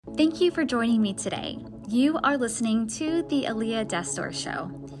Thank you for joining me today. You are listening to the Aaliyah Destor Show.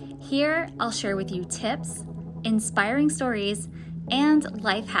 Here, I'll share with you tips, inspiring stories, and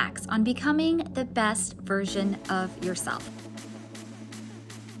life hacks on becoming the best version of yourself.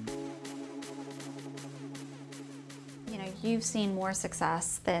 You've seen more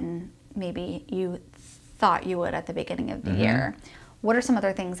success than maybe you thought you would at the beginning of the year. What are some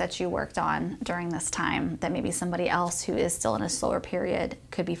other things that you worked on during this time that maybe somebody else who is still in a slower period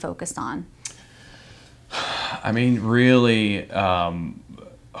could be focused on? I mean, really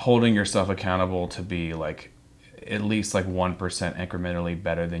holding yourself accountable to be at least 1% incrementally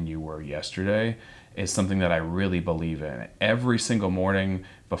better than you were yesterday is something that I really believe in. Every single morning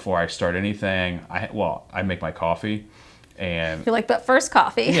before I start anything, I make my coffee. And you're like, but first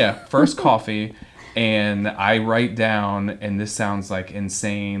coffee. Yeah, first coffee. And I write down, and this sounds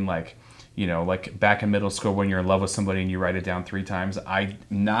insane, like back in middle school when you're in love with somebody and you write it down 3 times. I'm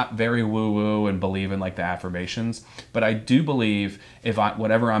not very woo-woo and believe in the affirmations, but I do believe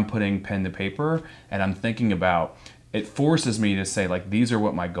whatever I'm putting pen to paper and I'm thinking about, it forces me to say these are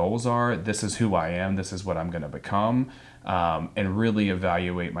what my goals are, this is who I am, this is what I'm going to become, and really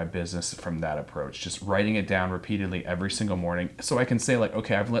evaluate my business from that approach. Just writing it down repeatedly every single morning so I can say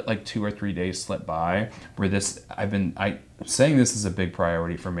okay, I've let 2 or 3 days slip by where I'm saying this is a big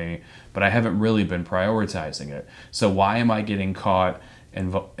priority for me, but I haven't really been prioritizing it. So why am I getting caught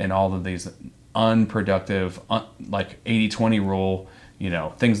in all of these unproductive 80-20 rule,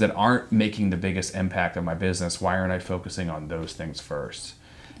 things that aren't making the biggest impact on my business? Why aren't I focusing on those things first?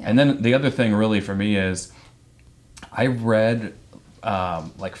 Yeah. And then the other thing really for me is I read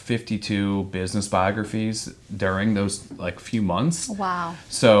 52 business biographies during those few months. Wow.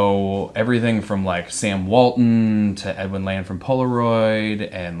 So everything from Sam Walton to Edwin Land from Polaroid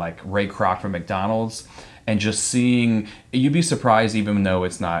and Ray Kroc from McDonald's, and just seeing, you'd be surprised, even though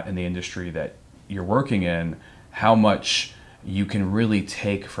it's not in the industry that you're working in, how much you can really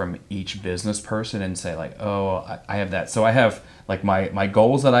take from each business person and say I have that. So I have my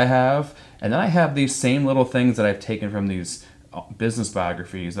goals that I have, and then I have these same little things that I've taken from these business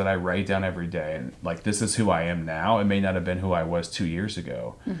biographies that I write down every day. And this is who I am now. It may not have been who I was 2 years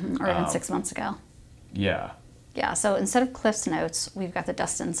ago. Or even 6 months ago. Yeah. Yeah, so instead of Cliff's notes, we've got the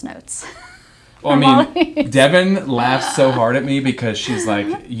Dustin's notes. Well, Devin laughs so hard at me because she's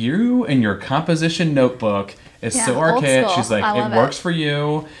you and your composition notebook is so archaic. She's it works for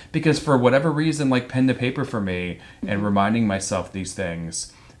you, because for whatever reason, pen to paper for me and reminding myself these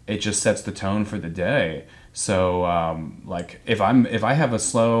things, it just sets the tone for the day. So if I have a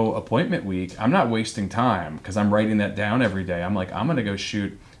slow appointment week, I'm not wasting time because I'm writing that down every day. I'm I'm going to go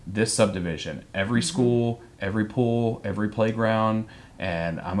shoot this subdivision, every school, every pool, every playground,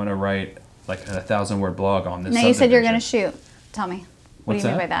 and I'm going to write a 1,000-word blog on this. Now you said you're going to shoot. Tell me. What What's do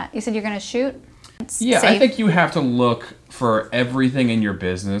you mean that? by that? You said you're going to shoot? Yeah, I think you have to look for everything in your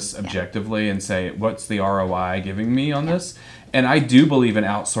business objectively and say, what's the ROI giving me on this? And I do believe in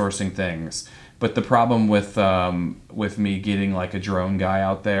outsourcing things. But the problem with me getting a drone guy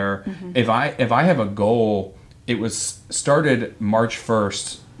out there, if I have a goal, it was started March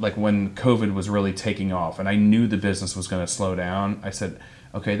 1st, when COVID was really taking off, and I knew the business was going to slow down. I said,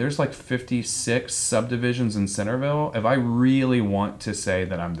 okay, there's 56 subdivisions in Centerville. If I really want to say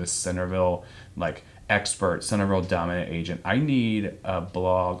that I'm this Centerville expert, Centerville dominant agent, I need a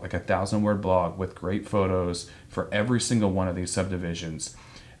blog, a 1,000-word blog with great photos for every single one of these subdivisions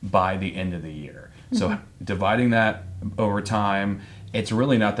by the end of the year. So dividing that over time, it's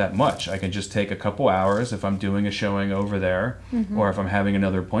really not that much. I can just take a couple hours if I'm doing a showing over there, or if I'm having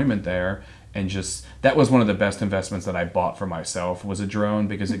another appointment there, and that was one of the best investments that I bought for myself, was a drone,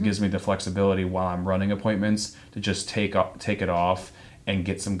 because it gives me the flexibility while I'm running appointments to just take it off and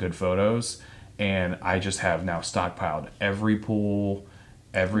get some good photos. And I just have now stockpiled every pool,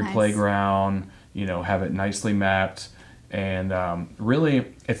 every playground, have it nicely mapped. And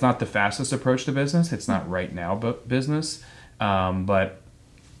really, it's not the fastest approach to business. It's not right now business. But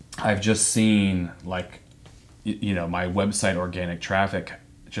I've just seen my website organic traffic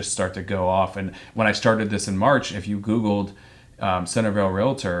just start to go off. And when I started this in March, if you Googled Centerville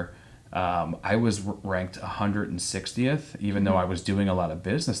Realtor, I was ranked 160th, even though I was doing a lot of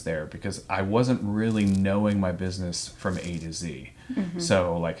business there, because I wasn't really knowing my business from A to Z.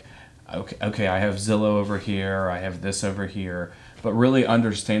 So okay, I have Zillow over here, I have this over here, but really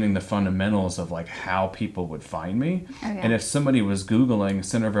understanding the fundamentals of how people would find me. Okay. And if somebody was Googling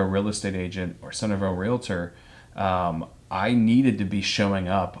Centerville real estate agent or Centerville realtor, I needed to be showing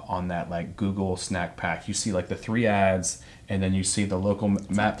up on that Google snack pack. You see the 3 ads, and then you see the local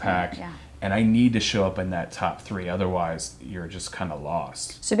map pack, and I need to show up in that top 3. Otherwise, you're just kind of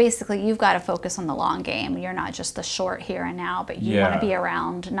lost. So basically, you've got to focus on the long game. You're not just the short here and now, but you want to be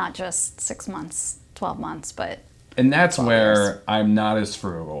around not just 6 months, 12 months, but. And that's where I'm not as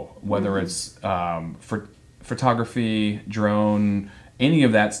frugal, whether it's for photography, drone, any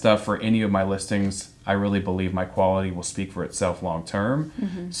of that stuff for any of my listings. I really believe my quality will speak for itself long term.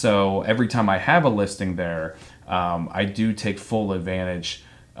 So every time I have a listing there, I do take full advantage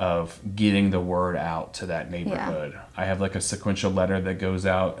of getting the word out to that neighborhood. I have like a sequential letter that goes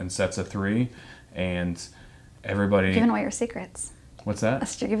out in sets of 3, and everybody... Giving away your secrets. What's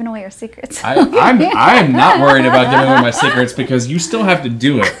that? You're giving away your secrets. I'm not worried about giving away my secrets because you still have to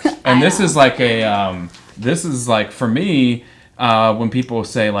do it. And this is like for me, when people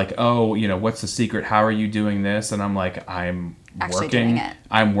say like, oh, what's the secret? How are you doing this? And I'm like, I'm actually working. Doing it.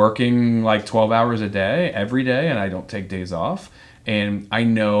 I'm working like 12 hours a day, every day, and I don't take days off. And I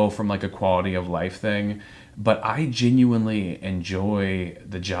know from like a quality of life thing, but I genuinely enjoy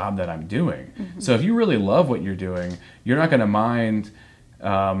the job that I'm doing. So if you really love what you're doing, you're not going to mind,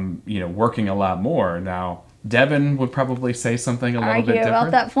 working a lot more. Now, Devin would probably say something a little bit different. Argue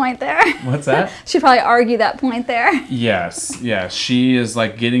about that point there. What's that? She'd probably argue that point there. Yes. She is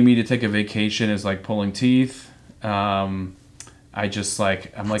like getting me to take a vacation is like pulling teeth. I'm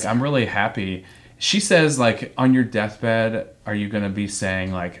really happy. She says like, on your deathbed, are you going to be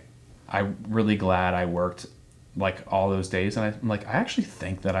saying like, I'm really glad I worked like all those days? And I'm like, I actually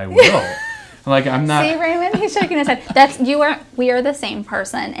think that I will. Like, I'm not. See, Raymond, he's shaking his head. We are the same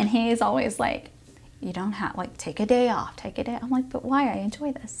person. And he's always like, you don't have, like, take a day off. I'm like, but why? I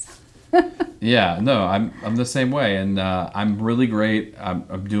enjoy this. Yeah, no, I'm the same way. And I'm really great.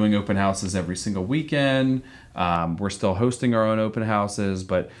 I'm doing open houses every single weekend. We're still hosting our own open houses.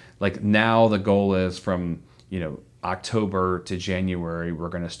 But like now the goal is from, October to January, we're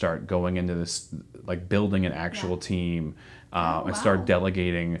going to start going into this, like building an actual team and start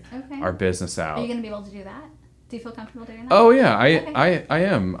delegating our business out. Are you going to be able to do that? Do you feel comfortable doing that? Oh, yeah, I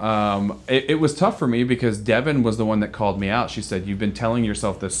am. It was tough for me because Devin was the one that called me out. She said, you've been telling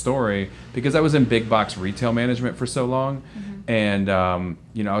yourself this story because I was in big box retail management for so long. And, I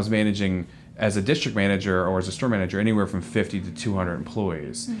was managing as a district manager or as a store manager anywhere from 50 to 200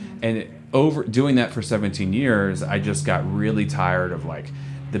 employees. And over doing that for 17 years, I just got really tired of like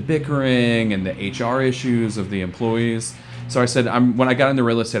the bickering and the HR issues of the employees. So I said, when I got into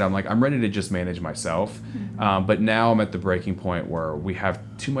real estate, I'm like, I'm ready to just manage myself. But now I'm at the breaking point where we have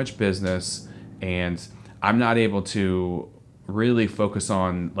too much business and I'm not able to really focus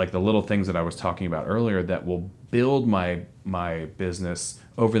on like the little things that I was talking about earlier that will build my business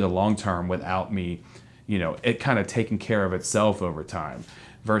over the long term without me, it kind of taking care of itself over time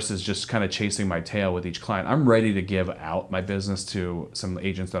versus just kind of chasing my tail with each client. I'm ready to give out my business to some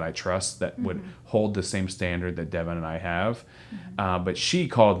agents that I trust that would hold the same standard that Devin and I have. But she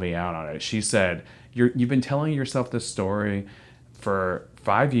called me out on it. She said, you've been telling yourself this story for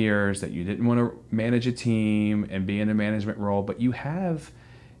 5 years that you didn't want to manage a team and be in a management role, but you have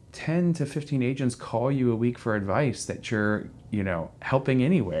 10 to 15 agents call you a week for advice that you're, helping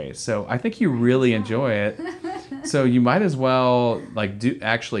anyway. So I think you really enjoy it. So you might as well like do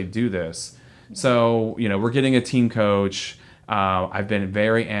this. So, we're getting a team coach. I've been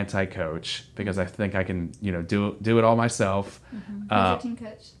very anti-coach because I think I can, do it all myself. Who's your team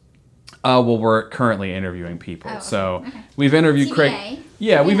coach? Well, we're currently interviewing people. So we've interviewed Craig.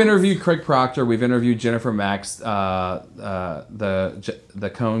 Yeah, we've interviewed Craig Proctor. We've interviewed Jennifer Max, the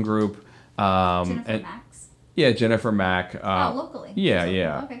Cone Group. Jennifer Max? Yeah, Jennifer Mack. Locally. Yeah,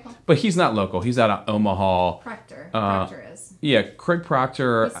 yeah. Okay, cool. But he's not local. He's out of Omaha. Proctor is. Yeah, Craig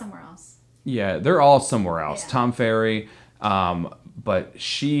Proctor. He's somewhere else. Yeah, they're all somewhere else. Yeah. Tom Ferry. But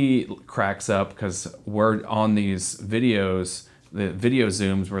she cracks up because we're on these videos, the video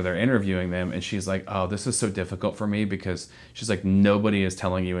Zooms where they're interviewing them, and she's like, oh, this is so difficult for me because she's like, nobody is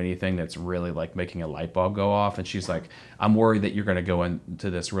telling you anything that's really like making a light bulb go off. And she's like, I'm worried that you're going to go into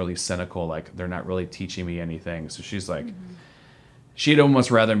this really cynical, like they're not really teaching me anything. So she's like, she'd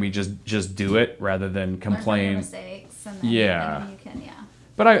almost rather me just do it rather than complain. Mistakes and then, yeah. And then you can,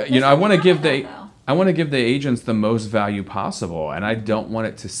 But I want to give the agents the most value possible, and I don't want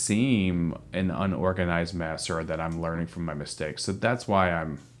it to seem an unorganized mess or that I'm learning from my mistakes. So that's why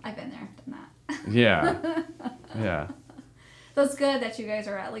I've been there, done that. Yeah, yeah. That's good that you guys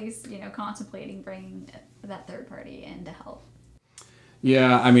are at least, contemplating bringing that third party in to help.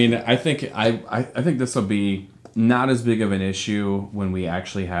 Yeah, I mean, I think this will be not as big of an issue when we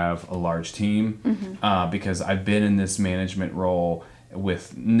actually have a large team, because I've been in this management role.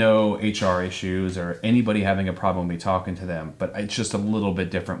 with no HR issues or anybody having a problem with me talking to them. But it's just a little bit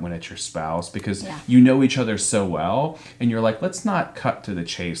different when it's your spouse, because you know each other so well, and you're like, let's not cut to the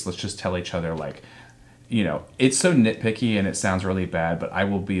chase. Let's just tell each other, like, you know, it's so nitpicky and it sounds really bad, but I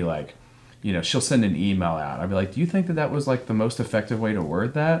will be like, you know, she'll send an email out. I'll be like, do you think that was like the most effective way to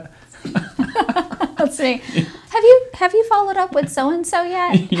word that? Let's see. Have you followed up with so and so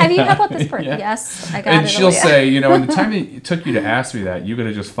yet? Have you? How about this person? Yes, I got it. And she'll say, you know, in the time it took you to ask me that, you could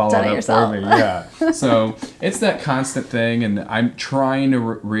have just followed up yourself. for me. Yeah. So it's that constant thing, and I'm trying to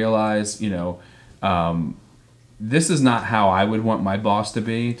realize, you know, this is not how I would want my boss to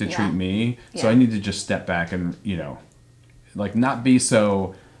be, to treat me. So I need to just step back and, you know, like, not be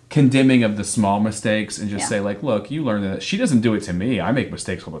so condemning of the small mistakes, and just say, like, look, you learn that she doesn't do it to me. I make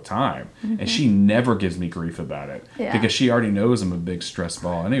mistakes all the time, and she never gives me grief about it, because she already knows I'm a big stress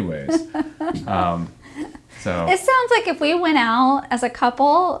ball anyways. So it sounds like if we went out as a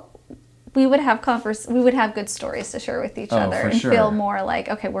couple, we would have we would have good stories to share with each other, and feel more like,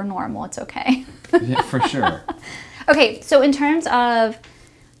 okay, we're normal, it's okay. Yeah, for sure. Okay, so in terms of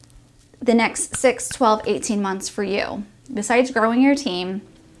the next 6, 12, 18 months for you, besides growing your team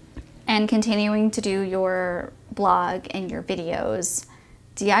and continuing to do your blog and your videos,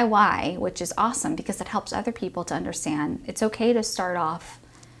 DIY, which is awesome because it helps other people to understand it's okay to start off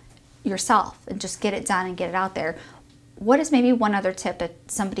yourself and just get it done and get it out there. What is maybe one other tip that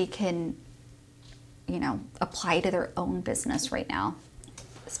somebody can, you know, apply to their own business right now,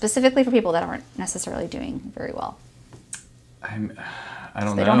 specifically for people that aren't necessarily doing very well? I don't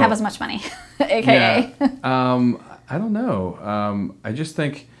know. They don't have as much money, aka. Yeah. I don't know. I just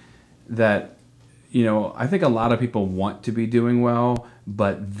think that, you know, I think a lot of people want to be doing well,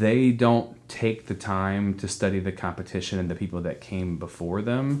 but they don't take the time to study the competition and the people that came before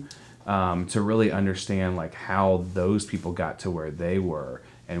them, to really understand, like, how those people got to where they were,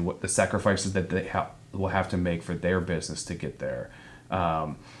 and what the sacrifices that they will have to make for their business to get there.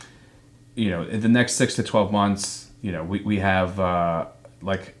 You know, in the next 6 to 12 months, you know, we have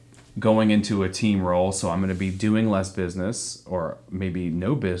like going into a team role, so I'm going to be doing less business, or maybe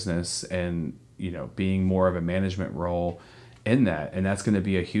no business, and, you know, being more of a management role in that. And that's going to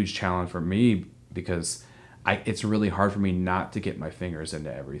be a huge challenge for me, because it's really hard for me not to get my fingers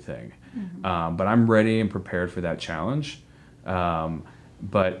into everything. But I'm ready and prepared for that challenge.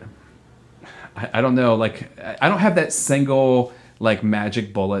 But I don't know, like, I don't have that single, like,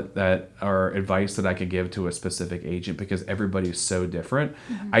 magic bullet or advice that I could give to a specific agent, because everybody's so different.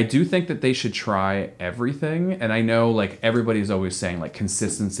 I do think that they should try everything. And I know, like, everybody's always saying, like,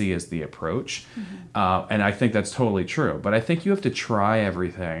 consistency is the approach. And I think that's totally true. But I think you have to try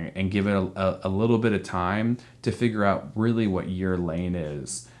everything and give it a little bit of time to figure out really what your lane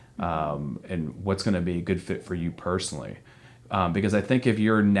is, and what's going to be a good fit for you personally. Because I think if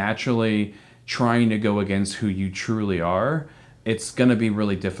you're naturally trying to go against who you truly are, it's going to be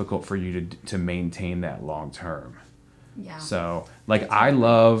really difficult for you to maintain that long term. Yeah. So, like, I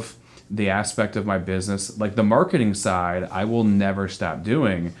love the aspect of my business, like the marketing side, I will never stop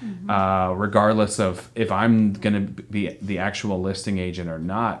doing, regardless of if I'm going to be the actual listing agent or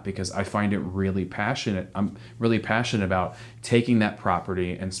not, because I find it really passionate. I'm really passionate about taking that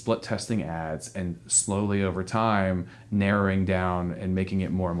property and split testing ads, and slowly over time narrowing down and making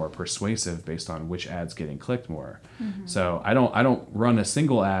it more and more persuasive based on which ads getting clicked more. So I don't run a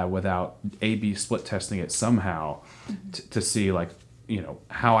single ad without A/B split testing it somehow to see, like, you know,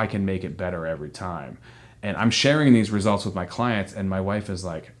 how I can make it better every time. And I'm sharing these results with my clients, and my wife is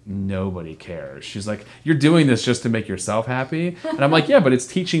like, nobody cares. She's like, you're doing this just to make yourself happy. And I'm like, yeah, but it's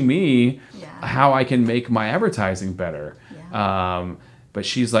teaching me how I can make my advertising better. But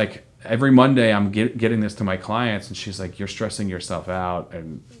she's like, every Monday I'm getting this to my clients, and she's like, you're stressing yourself out,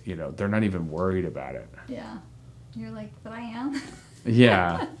 and, you know, they're not even worried about it. Yeah. You're like, but I am.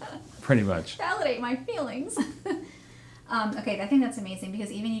 Yeah, pretty much. Validate my feelings. Okay, I think that's amazing,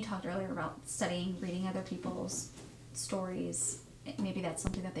 because even you talked earlier about studying, reading other people's stories. Maybe that's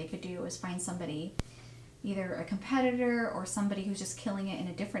something that they could do, is find somebody, either a competitor or somebody who's just killing it in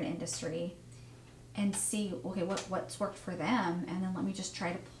a different industry, and see, okay, what's worked for them, and then let me just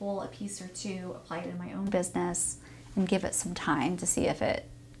try to pull a piece or two, apply it in my own business, and give it some time to see if it...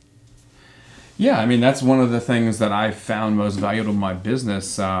 Yeah, I mean, that's one of the things that I found most valuable in my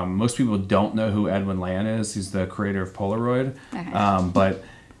business. Most people don't know who Edwin Land is. He's the creator of Polaroid. Okay. But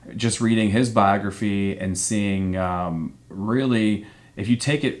just reading his biography and seeing, really, if you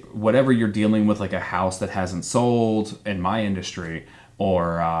take it, whatever you're dealing with, like a house that hasn't sold in my industry,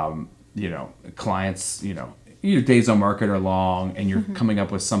 or, you know, clients, you know, your days on market are long, and you're coming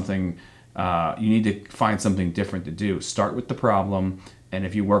up with something You need to find something different to do. Start with the problem, and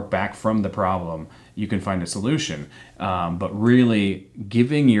if you work back from the problem, you can find a solution. But really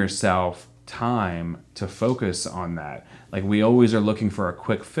giving yourself time to focus on that. Like, we always are looking for a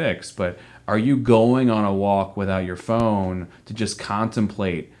quick fix, but are you going on a walk without your phone to just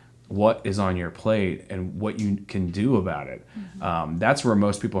contemplate what is on your plate and what you can do about it? That's where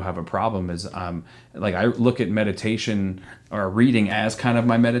most people have a problem is, like, I look at meditation or reading as kind of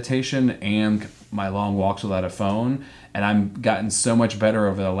my meditation and my long walks without a phone. And I've gotten so much better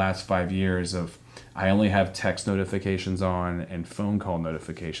over the last 5 years of, I only have text notifications on and phone call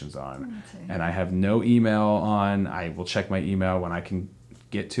notifications on. And I have no email on. I will check my email when I can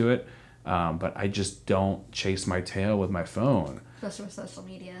get to it. But I just don't chase my tail with my phone. Especially with social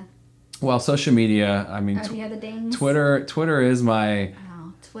media. Well, social media, I mean, do you have the dings? Twitter is my...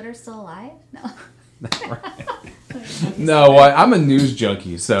 Oh, Twitter's still alive? No. Right. No, I'm a news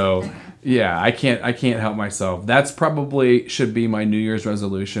junkie, so yeah, I can't help myself. That's probably should be my New Year's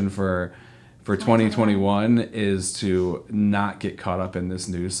resolution for 2021 is to not get caught up in this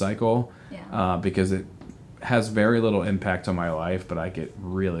news cycle, because it has very little impact on my life, but I get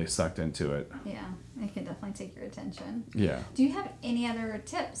really sucked into it. Yeah, it can definitely take your attention. Yeah. Do you have any other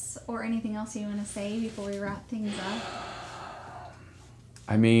tips or anything else you want to say before we wrap things up?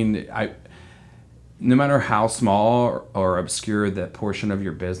 I mean, no matter how small or obscure that portion of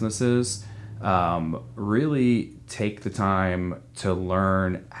your business is, really take the time to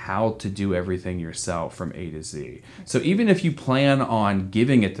learn how to do everything yourself from A to Z. So even if you plan on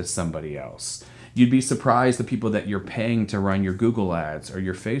giving it to somebody else, you'd be surprised the people that you're paying to run your Google ads or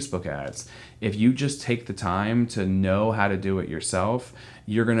your Facebook ads. If you just take the time to know how to do it yourself,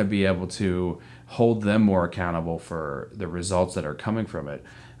 you're going to be able to hold them more accountable for the results that are coming from it.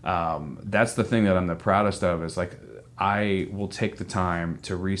 That's the thing that I'm the proudest of, is like, I will take the time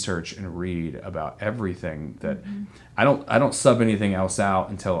to research and read about everything that I don't sub anything else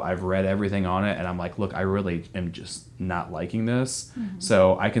out until I've read everything on it and I'm like, look, I really am just not liking this.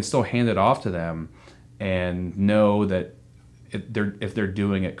 So I can still hand it off to them and know that if they're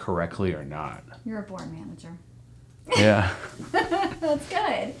doing it correctly or not. You're a board manager. Yeah. That's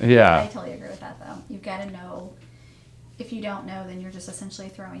good. Yeah. I totally agree with that, though. You've got to know. If you don't know, then you're just essentially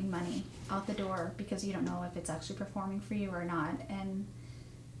throwing money out the door because you don't know if it's actually performing for you or not. And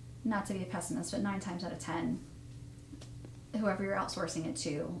not to be a pessimist, but 9 times out of 10, whoever you're outsourcing it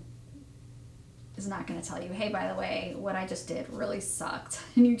to is not going to tell you, hey, by the way, what I just did really sucked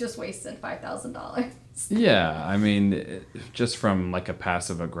and you just wasted $5,000. Yeah, I mean, just from like a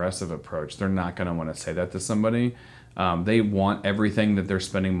passive aggressive approach, they're not going to want to say that to somebody. They want everything that they're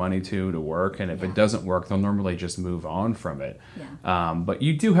spending money to work, and if it doesn't work, they'll normally just move on from it. Yeah. But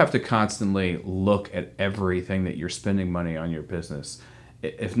you do have to constantly look at everything that you're spending money on your business,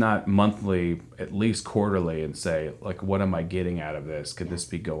 if not monthly, at least quarterly, and say, like, what am I getting out of this? Could this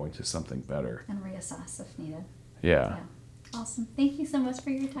be going to something better? And reassess if needed. Yeah. Awesome. Thank you so much for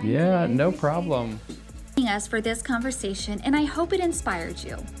your time Yeah, today. no problem. Joining us for this conversation, and I hope it inspired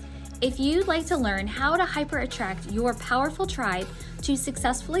you. If you'd like to learn how to hyper attract your powerful tribe to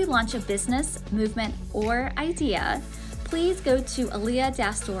successfully launch a business, movement, or idea, please go to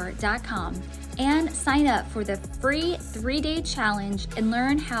aaliyahdastoor.com and sign up for the free 3-day challenge and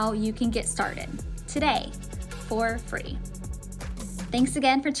learn how you can get started today for free. Thanks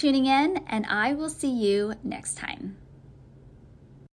again for tuning in, and I will see you next time.